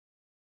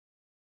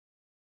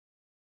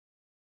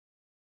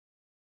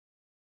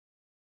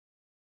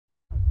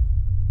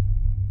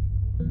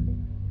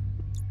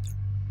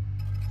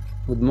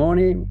Good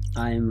morning.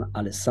 I'm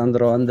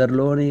Alessandro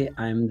Anderloni.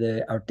 I'm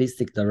the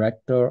artistic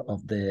director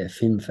of the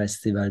Film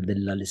Festival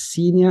della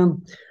Lessinia.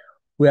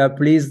 We are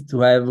pleased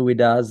to have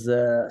with us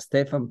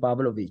Stefan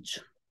Pavlović,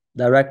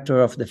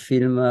 director of the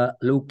film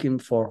Looking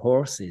for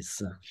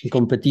Horses, in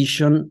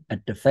competition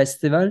at the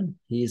festival.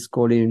 He is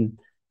calling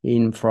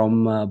in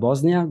from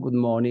Bosnia. Good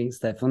morning,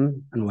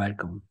 Stefan, and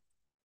welcome.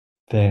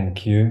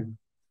 Thank you.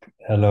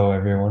 Hello,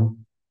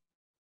 everyone.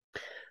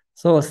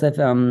 So,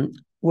 Stefan,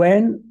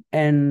 when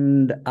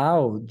and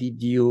how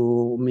did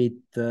you meet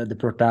the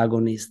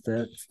protagonist,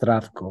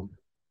 Stravko?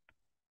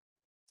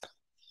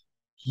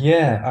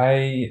 Yeah,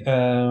 I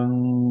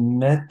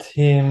met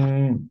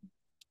him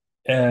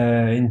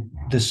in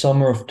the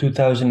summer of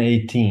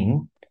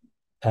 2018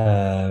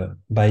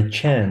 by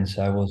chance.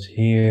 I was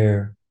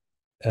here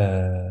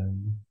uh,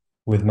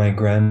 with my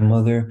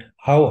grandmother.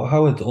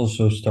 How it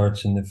also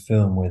starts in the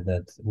film with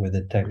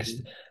the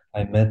text. Mhm.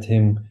 I met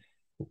him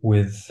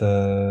with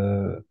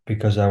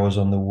because I was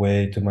on the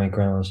way to my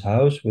grandma's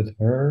house with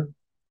her,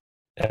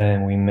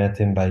 and we met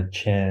him by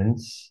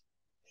chance.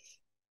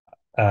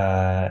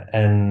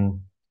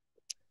 And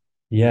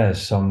yeah,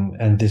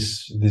 and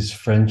this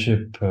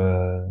friendship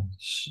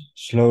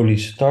slowly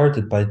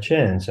started by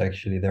chance.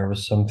 Actually, there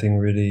was something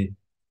really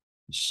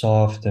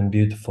soft and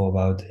beautiful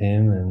about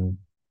him, and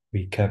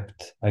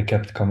I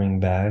kept coming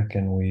back,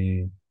 and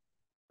we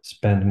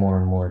spent more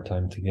and more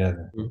time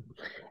together.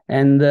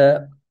 And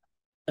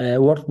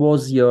what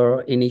was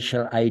your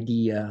initial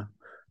idea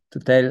to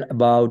tell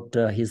about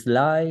his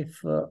life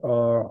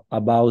or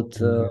about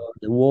the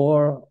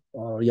war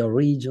or your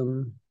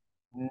region?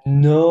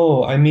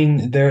 No, I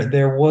mean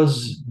there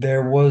was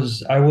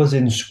I was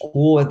in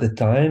school at the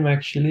time.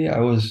 Actually, I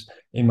was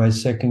in my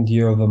second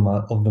year of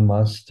the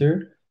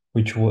master,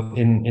 which was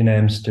in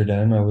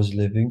Amsterdam. I was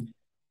living,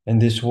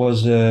 and this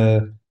was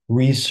a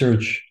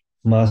research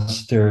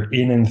master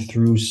in and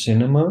through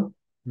cinema.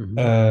 Mhm.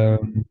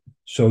 Um,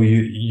 so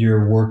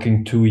you're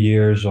working 2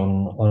 years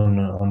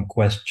on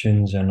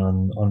questions and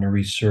on a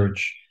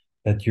research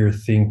that you're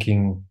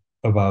thinking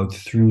about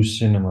through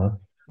cinema.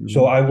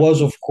 So Mhm. I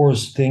was, of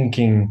course,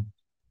 thinking.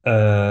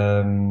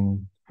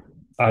 Um,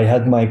 I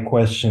had my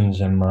questions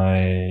and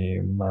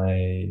my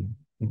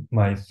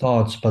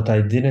thoughts, but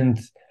I didn't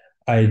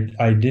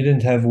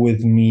have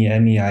with me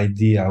any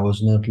idea. I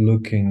was not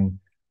looking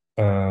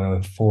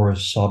for a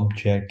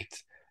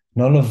subject.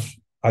 None of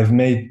I've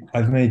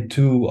made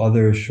two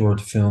other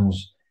short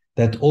films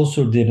that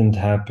also didn't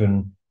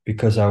happen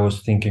because I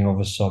was thinking of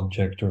a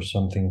subject or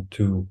something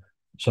to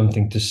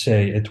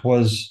say. It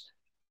was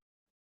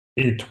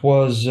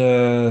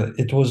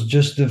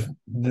just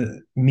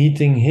the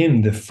meeting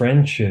him, the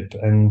friendship,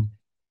 and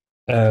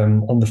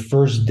on the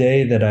first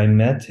day that I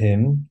met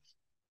him,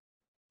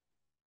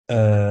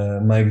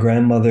 my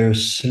grandmother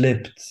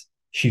slipped.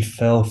 She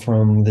fell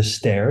from the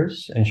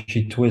stairs and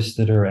she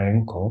twisted her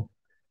ankle.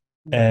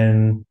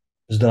 And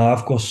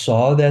Zdravko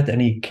saw that, and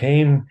he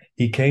came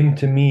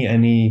to me,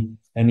 and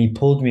he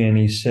pulled me and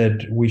he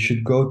said we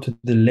should go to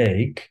the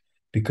lake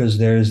because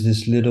there's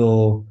this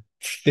little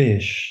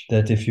fish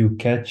that if you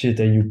catch it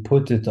and you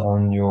put it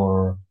on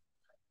your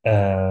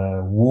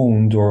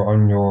wound or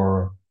on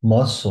your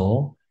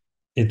muscle,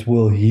 it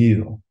will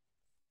heal.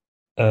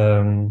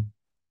 Um,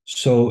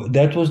 so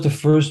that was the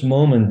first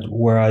moment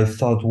where I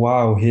thought,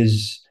 wow,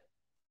 his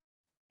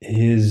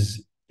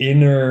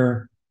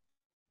inner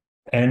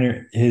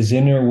and his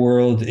inner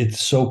world,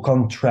 it's so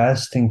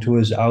contrasting to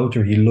his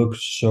outer. He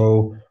looks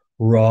so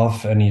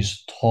rough and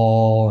he's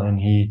tall and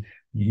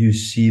you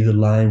see the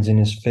lines in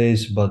his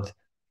face, but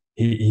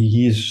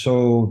he is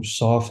so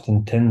soft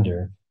and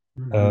tender.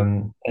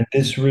 Mhm. And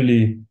this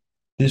really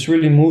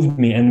moved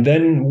me. And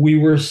then we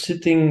were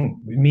sitting,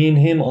 me and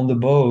him on the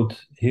boat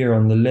here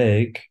on the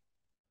lake.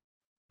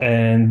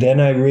 And then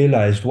I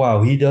realized,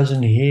 wow, he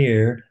doesn't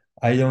hear.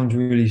 I don't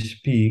really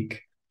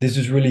speak. This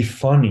is really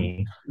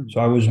funny. So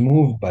I was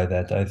moved by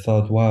that. I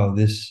thought, wow,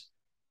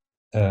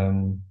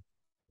 um,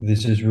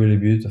 this is really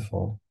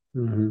beautiful.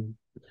 Mhm.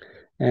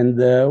 And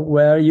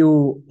were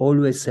you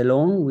always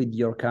alone with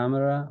your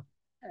camera,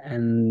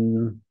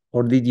 and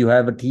or did you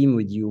have a team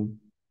with you?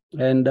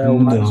 And how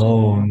much?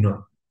 No,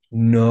 no,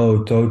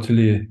 no,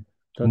 totally,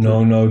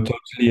 Totally. no,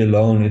 totally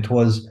alone. It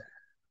was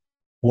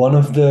one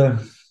of the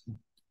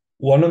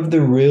one of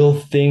the real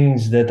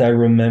things that I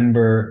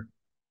remember,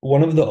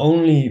 one of the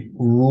only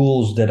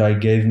rules that I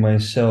gave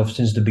myself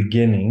since the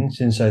beginning,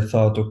 since I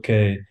thought,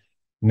 okay,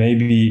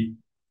 maybe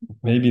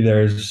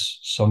there's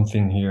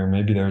something here,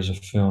 maybe there's a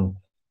film.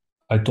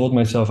 I told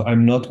myself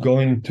I'm not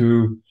going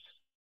to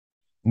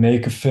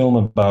make a film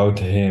about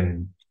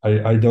him.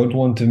 I don't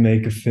want to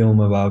make a film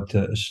about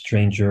a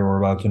stranger or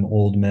about an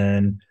old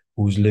man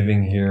who's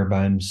living here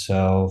by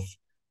himself,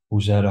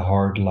 who's had a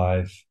hard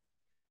life.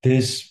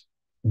 This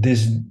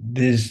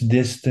this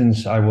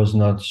distance I was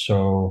not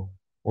so,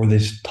 or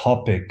this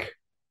topic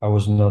I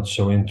was not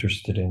so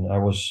interested in. I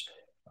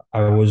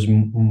was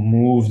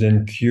moved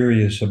and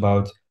curious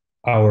about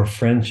our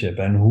friendship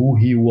and who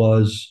he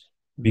was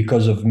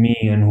because of me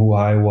and who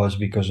I was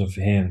because of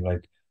him.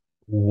 Like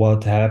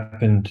what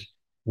happened.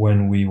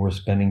 when we were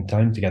spending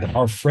time together.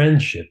 Our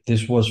friendship,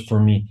 this was for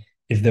me,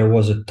 if there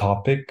was a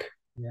topic,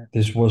 Yeah.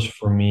 this was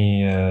for me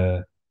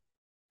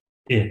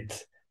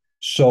it.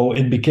 So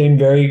it became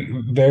very,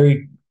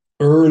 very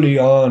early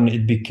on,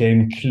 it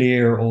became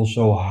clear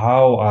also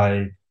how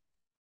I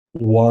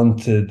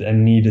wanted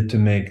and needed to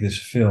make this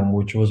film,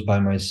 which was by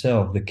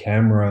myself. The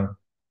camera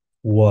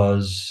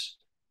was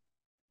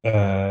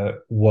uh,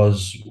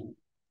 was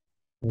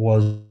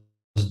was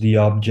the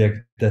object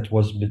that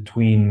was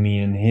between me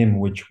and him,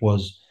 which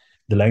was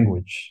the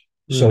language.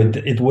 So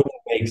it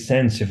wouldn't make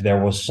sense if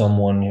there was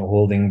someone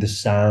holding the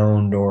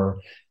sound or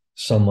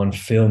someone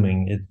filming.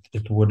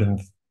 It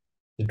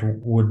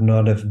would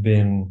not have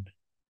been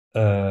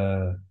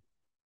uh,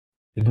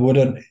 it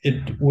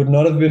would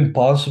not have been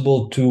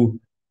possible to,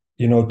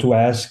 to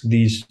ask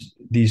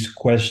these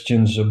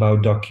questions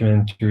about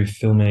documentary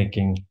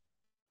filmmaking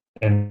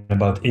and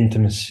about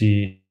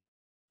intimacy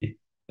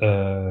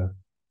uh,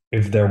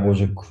 if there was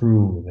a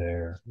crew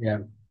there. Yeah,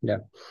 yeah.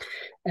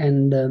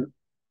 And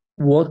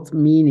what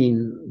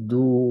meaning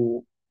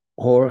do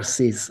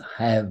horses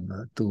have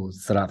to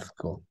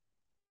Zdravko?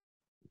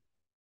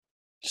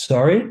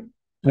 Sorry,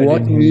 I What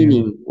didn't hear you.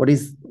 meaning? What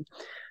is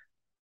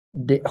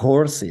the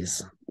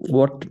horses?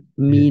 What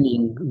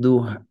meaning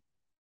do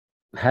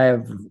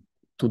have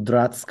to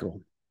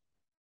Dratsko?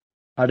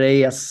 Are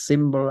they a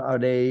symbol? Are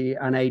they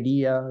an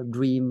idea,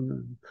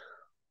 dream?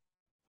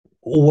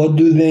 What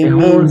do they The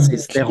mean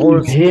horses, the to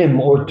horses. him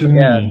or to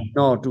Yeah, me?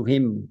 no, to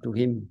him,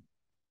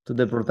 to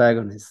the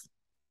protagonist.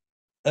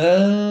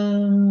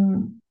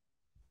 Um,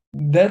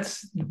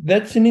 that's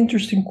an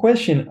interesting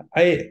question.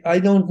 I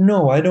don't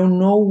know. I don't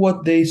know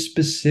what they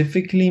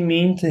specifically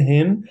mean to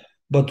him,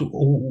 but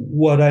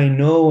what I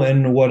know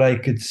and what I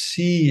could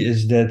see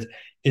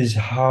is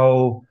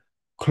how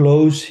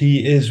close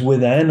he is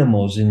with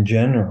animals in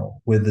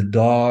general, with the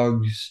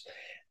dogs,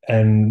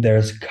 and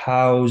there's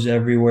cows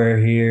everywhere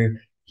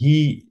here.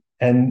 He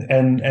and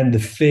the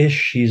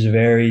fish, he's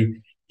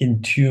very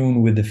in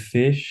tune with the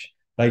fish.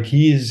 Like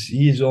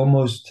he's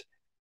almost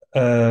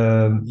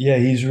yeah,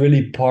 he's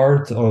really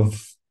part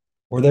of,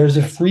 or there's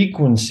a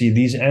frequency.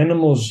 These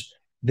animals,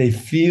 they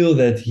feel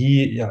that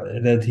he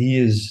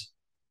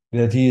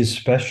is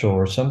special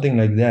or something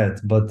like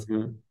that. But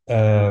Mm.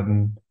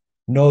 um,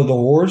 no, the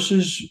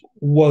horses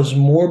was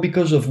more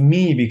because of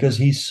me, because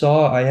he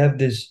saw I have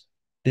this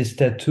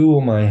tattoo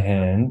on my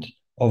hand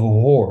of a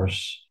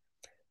horse.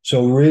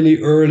 So really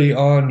early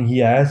on,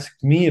 he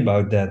asked me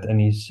about that,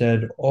 and he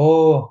said,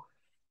 "Oh,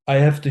 I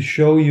have to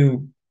show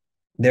you,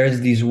 there's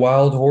these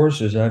wild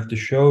horses, I have to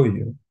show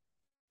you."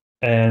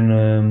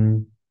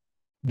 And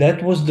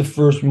that was the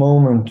first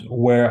moment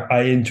where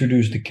I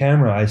introduced the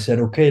camera. I said,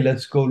 okay,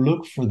 let's go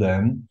look for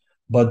them,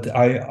 but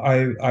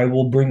I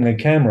will bring my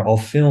camera, I'll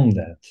film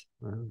that.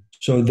 Mhm.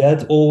 So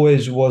that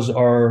always was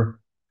our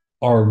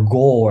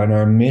goal, and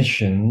our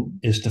mission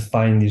is to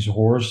find these And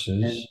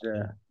horses.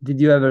 did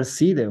you ever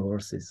see the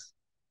horses?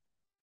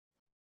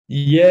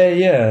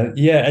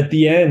 Yeah. At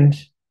the end,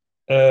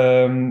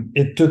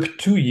 it took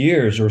 2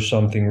 years or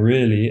something,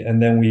 really,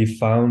 and then we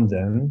found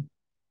them.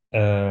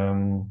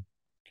 Um,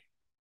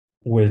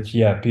 which,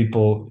 yeah,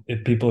 people,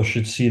 if people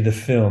should see the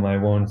film. I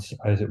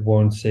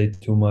won't say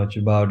too much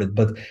about it,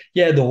 but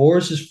yeah, the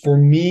horses for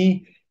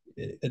me,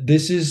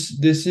 this is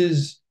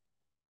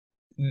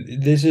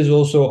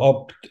also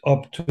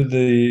up to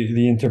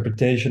the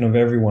interpretation of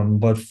everyone.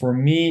 But for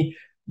me,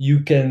 you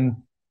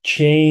can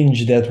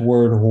change that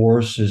word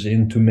horses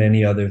into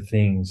many other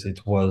things. It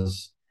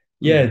was,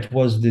 yeah, Mm. it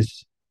was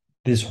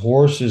this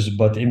horses,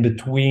 but in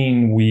between,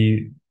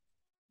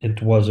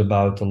 it was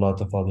about a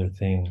lot of other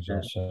things Yeah.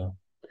 also.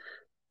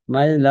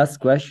 My last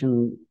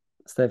question,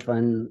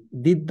 Stefan,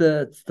 did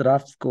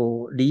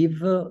Stravsko leave?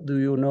 Do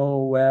you know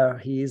where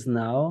he is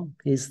now?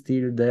 He's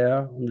still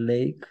there on the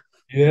lake?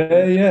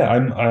 Yeah.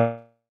 I'm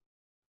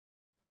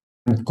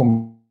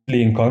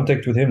completely in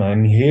contact with him.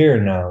 I'm here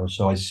now,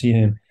 so I see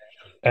him,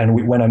 and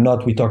when I'm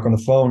not, we talk on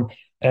the phone.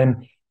 And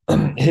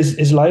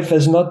his life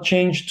has not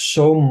changed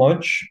so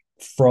much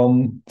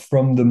from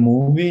the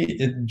movie.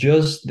 It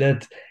just that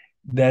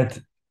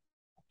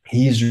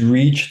he's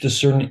reached a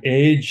certain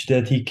age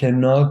that he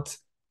cannot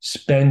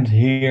spend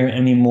here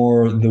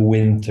anymore the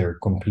winter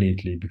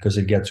completely, because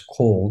it gets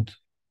cold.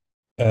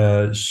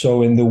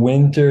 So in the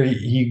winter,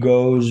 he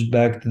goes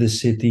back to the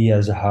city, he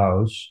has a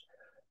house.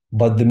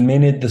 But the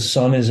minute the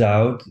sun is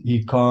out,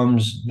 he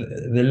comes.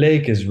 The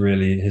lake is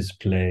really his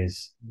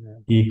place. Yeah.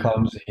 He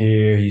comes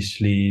here, he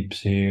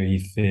sleeps here, he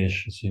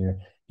fishes here.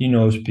 He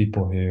knows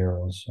people here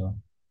also.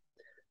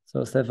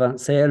 So, Stefan,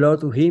 say hello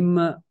to him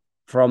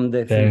from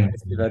the Film Thank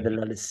Festival you.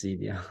 della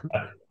Lessinia.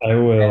 I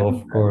will, And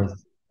of course.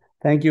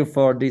 thank you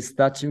for this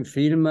touching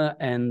film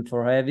and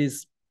for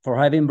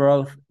having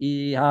brought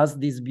he has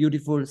this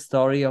beautiful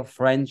story of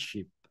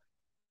friendship.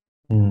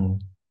 Mm.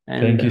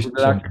 And Thank you good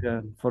so luck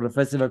much. for the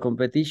festival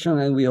competition.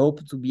 And we hope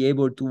to be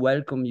able to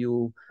welcome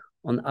you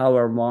on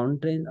our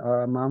mountains,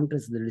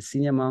 the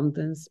Lessinia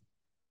Mountains,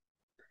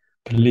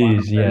 on one of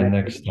Please, the yeah, next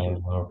next editions.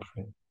 time,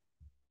 hopefully.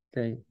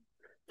 Okay.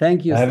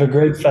 Thank you, Have a Stefan.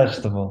 great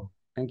festival.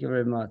 Thank you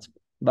very much.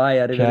 Bye,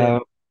 arrivederci.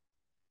 Ciao.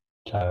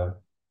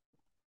 Ciao.